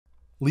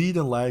Lead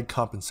and lag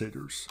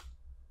compensators.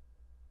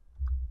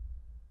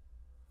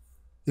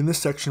 In this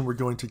section, we're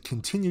going to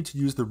continue to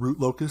use the root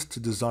locus to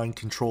design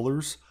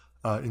controllers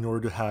in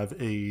order to have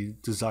a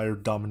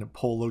desired dominant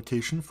pole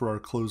location for our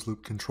closed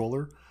loop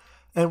controller.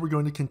 And we're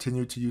going to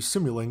continue to use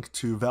Simulink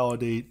to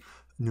validate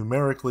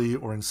numerically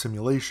or in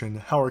simulation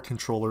how our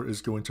controller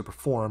is going to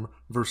perform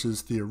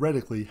versus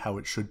theoretically how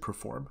it should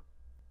perform.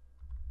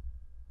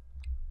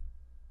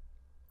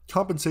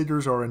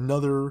 Compensators are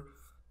another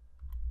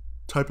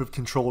type of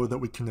controller that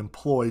we can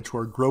employ to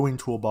our growing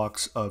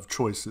toolbox of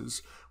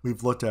choices.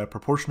 We've looked at a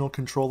proportional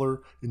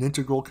controller, an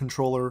integral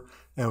controller,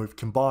 and we've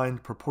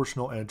combined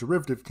proportional and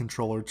derivative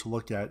controller to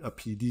look at a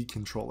PD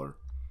controller.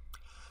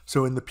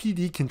 So in the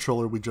PD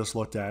controller we just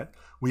looked at,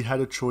 we had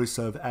a choice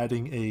of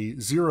adding a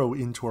 0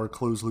 into our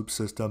closed loop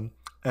system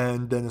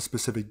and then a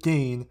specific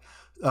gain,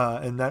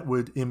 and that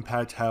would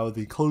impact how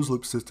the closed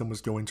loop system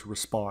was going to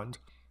respond.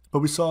 But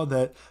we saw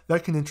that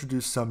that can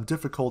introduce some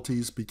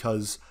difficulties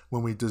because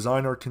when we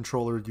design our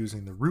controller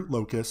using the root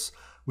locus,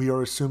 we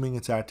are assuming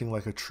it's acting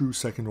like a true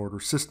second order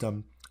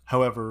system.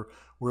 However,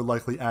 we're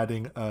likely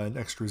adding an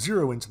extra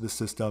 0 into the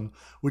system,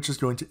 which is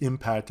going to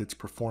impact its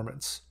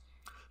performance.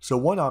 So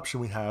one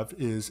option we have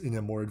is in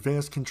a more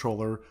advanced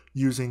controller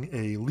using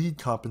a lead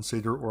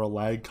compensator or a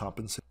lag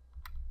compensator.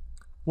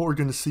 What we're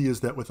going to see is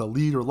that with a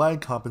lead or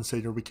lag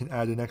compensator, we can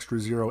add an extra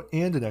 0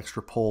 and an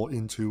extra pole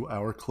into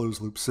our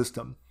closed loop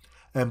system.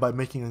 And by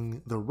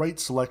making the right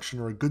selection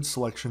or a good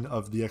selection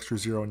of the extra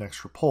 0 and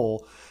extra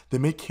pole, they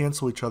may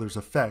cancel each other's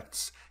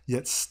effects,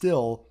 yet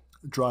still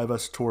drive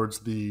us towards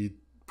the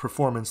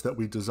performance that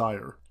we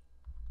desire.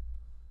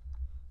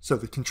 So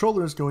the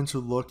controller is going to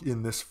look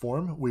in this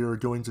form. We are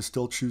going to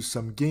still choose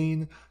some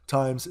gain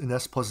times an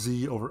S plus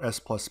Z over S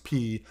plus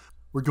P.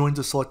 We're going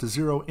to select a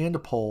 0 and a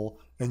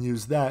pole and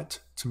use that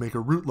to make a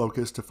root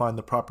locus to find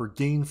the proper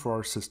gain for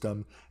our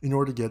system in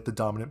order to get the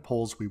dominant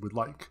poles we would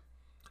like.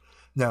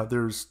 Now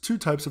there's two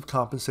types of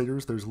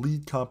compensators. There's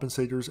lead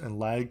compensators and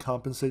lag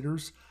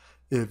compensators.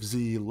 If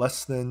Z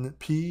less than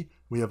P,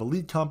 we have a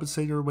lead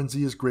compensator. When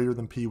Z is greater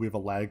than P, we have a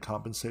lag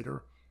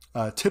compensator.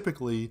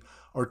 Typically,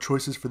 our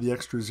choices for the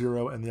extra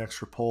 0 and the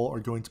extra pole are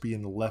going to be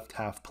in the left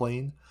half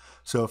plane.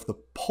 So if the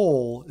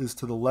pole is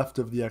to the left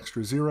of the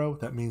extra 0,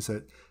 that means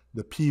that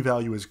the P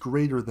value is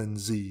greater than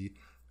Z.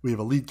 We have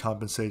a lead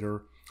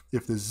compensator.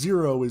 If the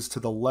 0 is to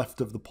the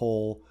left of the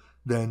pole,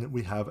 then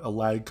we have a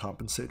lag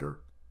compensator.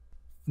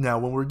 Now,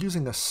 when we're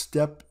using a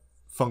step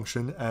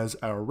function as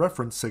our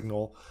reference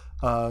signal,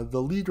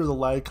 the lead or the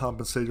lag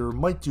compensator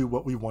might do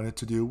what we want it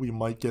to do. We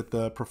might get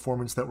the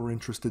performance that we're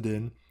interested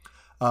in.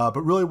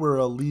 But really where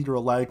a lead or a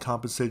lag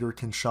compensator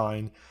can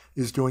shine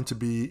is going to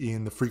be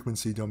in the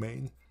frequency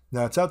domain.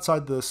 Now, it's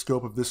outside the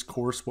scope of this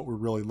course what we're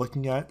really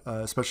looking at,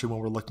 especially when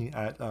we're looking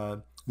at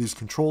these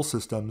control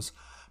systems.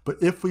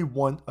 But if we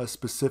want a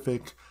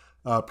specific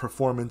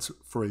performance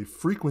for a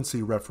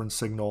frequency reference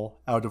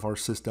signal out of our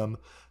system,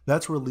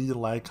 that's where lead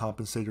and lag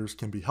compensators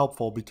can be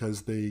helpful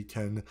because they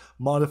can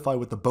modify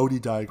what the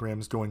Bode diagram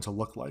is going to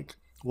look like.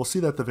 We'll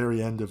see that at the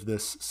very end of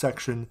this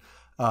section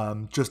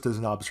just as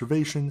an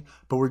observation,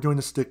 but we're going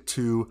to stick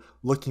to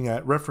looking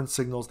at reference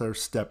signals that are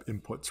step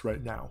inputs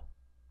right now.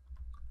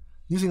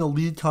 Using a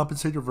lead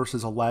compensator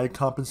versus a lag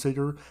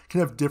compensator can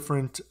have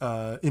different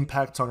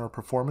impacts on our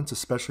performance,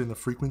 especially in the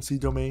frequency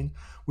domain.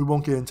 We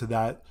won't get into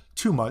that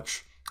too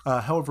much.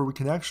 However, we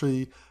can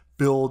actually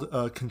build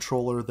a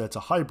controller that's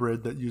a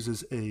hybrid that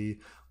uses a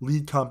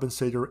lead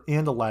compensator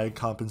and a lag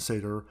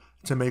compensator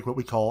to make what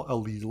we call a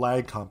lead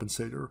lag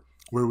compensator,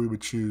 where we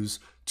would choose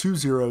 2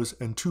 zeros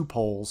and 2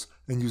 poles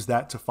and use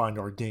that to find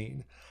our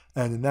gain.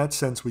 And in that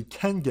sense, we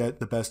can get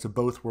the best of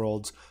both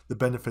worlds, the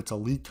benefits a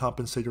lead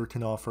compensator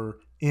can offer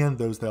and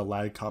those that a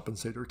lag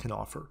compensator can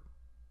offer.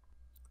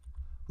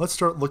 Let's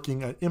start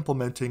looking at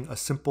implementing a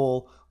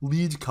simple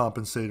lead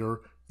compensator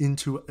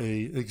into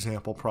an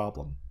example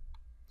problem.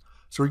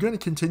 So we're going to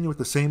continue with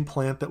the same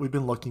plant that we've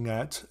been looking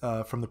at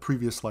from the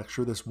previous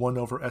lecture, this 1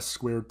 over s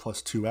squared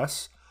plus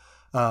 2s.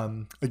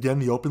 Again,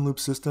 the open loop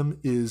system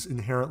is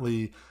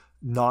inherently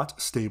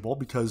not stable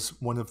because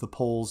one of the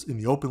poles in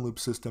the open loop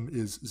system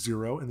is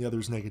 0 and the other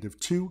is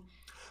 -2.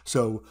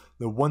 So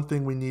the one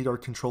thing we need our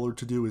controller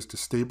to do is to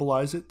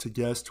stabilize it to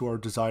get us to our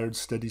desired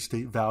steady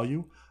state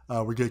value.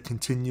 We're going to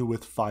continue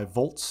with 5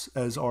 volts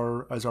as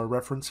our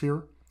reference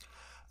here.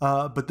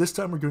 But this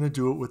time we're going to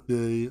do it with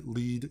the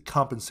lead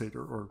compensator,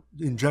 or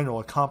in general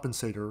a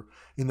compensator,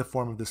 in the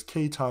form of this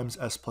k times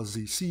s plus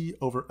zc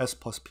over s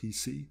plus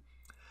pc.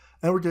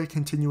 And we're going to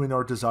continue in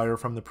our desire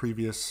from the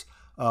previous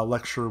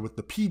lecture with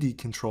the PD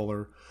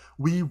controller.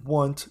 We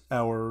want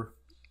our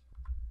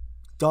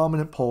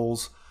dominant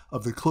poles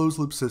of the closed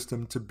loop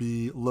system to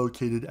be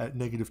located at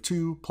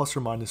 -2 plus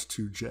or minus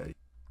 2j.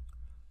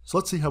 So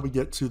let's see how we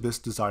get to this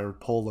desired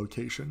pole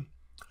location.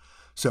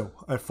 So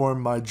I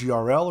form my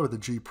GRL, or the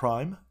G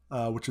prime,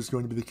 which is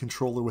going to be the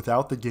controller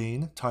without the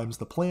gain times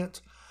the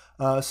plant.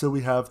 So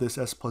we have this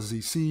S plus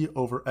ZC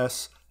over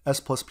S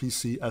plus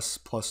PC, S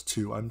plus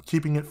 2. I'm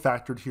keeping it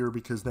factored here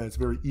because then it's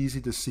very easy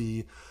to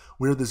see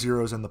where the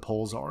zeros and the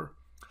poles are.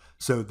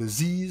 So the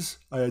z's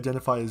I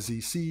identify as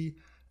ZC,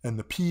 and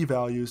the p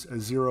values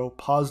as 0,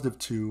 positive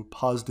 2,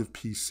 positive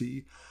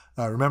PC.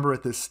 Remember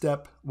at this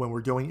step, when we're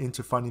going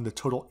into finding the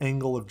total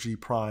angle of G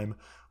prime,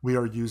 we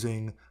are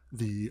using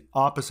the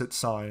opposite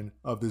sign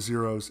of the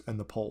zeros and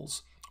the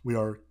poles. We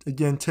are,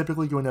 again,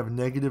 typically going to have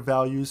negative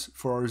values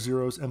for our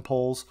zeros and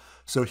poles.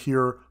 So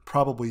here,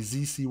 probably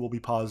ZC will be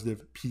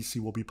positive, PC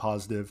will be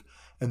positive,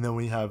 and then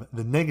we have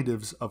the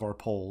negatives of our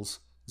poles,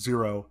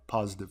 0,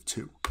 positive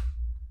 2.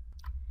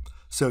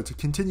 So to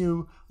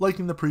continue, like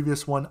in the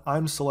previous one,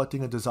 I'm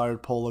selecting a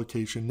desired pole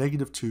location,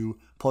 -2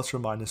 plus or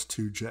minus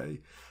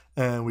 2j.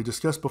 And we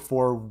discussed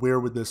before, where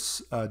would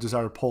this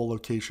desired pole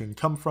location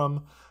come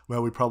from?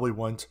 Well, we probably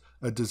want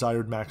a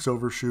desired max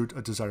overshoot,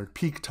 a desired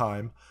peak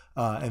time,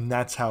 and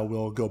that's how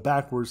we'll go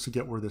backwards to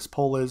get where this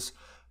pole is.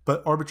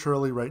 But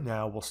arbitrarily right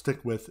now, we'll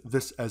stick with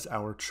this as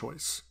our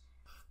choice.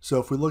 So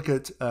if we look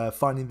at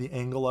finding the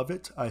angle of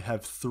it, I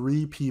have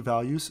 3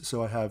 p-values,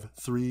 so I have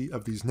 3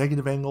 of these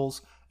negative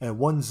angles, and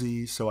 1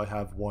 z, so I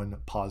have 1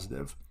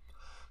 positive.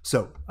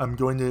 So I'm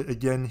going to,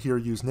 again, here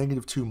use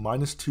 -2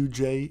 minus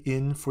 2j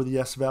in for the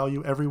s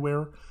value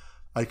everywhere.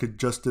 I could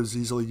just as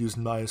easily use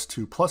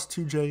 -2 plus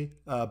 2j,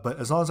 but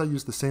as long as I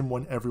use the same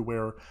one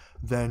everywhere,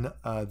 then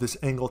this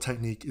angle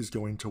technique is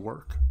going to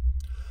work.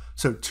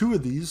 So 2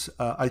 of these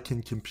I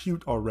can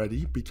compute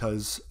already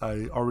because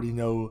I already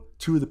know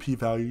 2 of the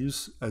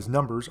p-values as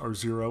numbers are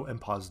 0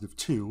 and positive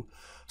 2.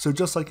 So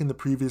just like in the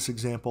previous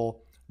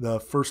example, the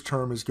first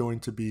term is going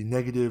to be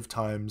negative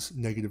times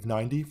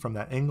 -90 from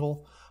that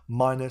angle,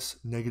 minus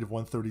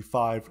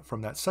 -135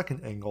 from that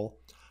second angle,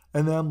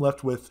 and then I'm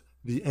left with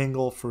the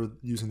angle for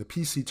using the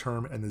PC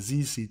term and the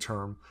ZC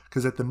term,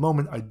 because at the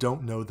moment I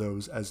don't know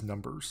those as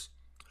numbers.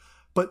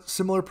 But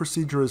similar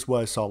procedure as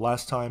what I saw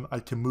last time, I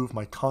can move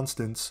my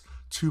constants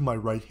to my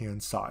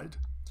right-hand side.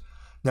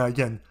 Now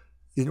again,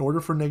 in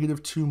order for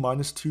 -2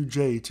 minus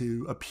 2j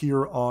to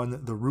appear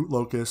on the root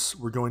locus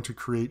we're going to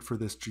create for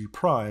this G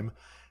prime,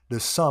 the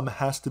sum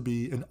has to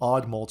be an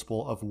odd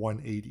multiple of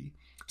 180.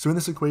 So in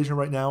this equation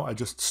right now, I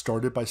just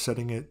started by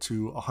setting it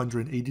to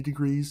 180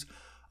 degrees.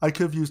 I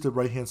could have used the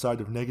right-hand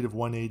side of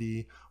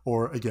 -180,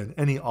 or again,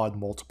 any odd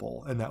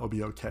multiple, and that would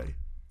be okay.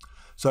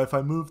 So if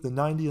I move the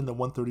 90 and the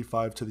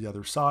 135 to the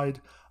other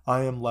side,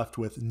 I am left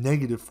with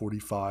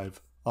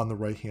 -45 on the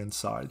right-hand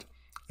side.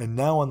 And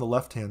now on the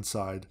left-hand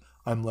side,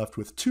 I'm left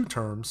with 2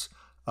 terms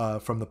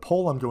from the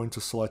pole I'm going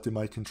to select in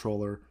my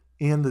controller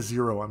and the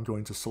 0 I'm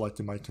going to select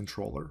in my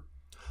controller.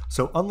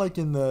 So unlike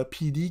in the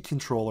PD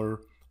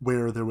controller,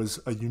 where there was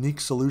a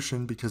unique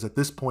solution because at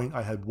this point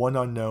I had 1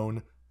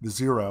 unknown, the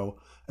 0,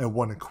 and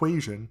 1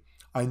 equation,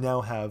 I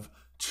now have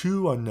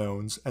 2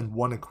 unknowns and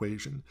 1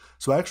 equation.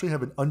 So I actually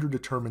have an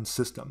underdetermined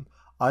system.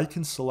 I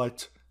can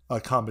select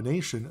a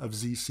combination of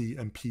ZC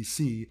and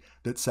PC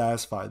that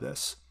satisfy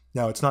this.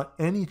 Now it's not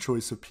any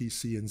choice of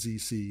PC and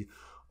ZC,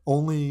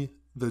 only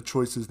the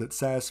choices that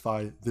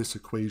satisfy this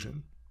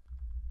equation.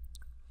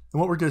 And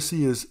what we're going to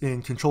see is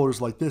in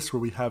controllers like this, where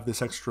we have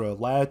this extra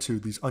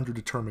latitude, these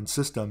underdetermined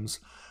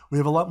systems, we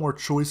have a lot more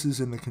choices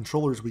in the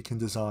controllers we can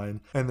design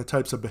and the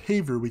types of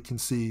behavior we can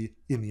see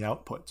in the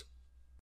output.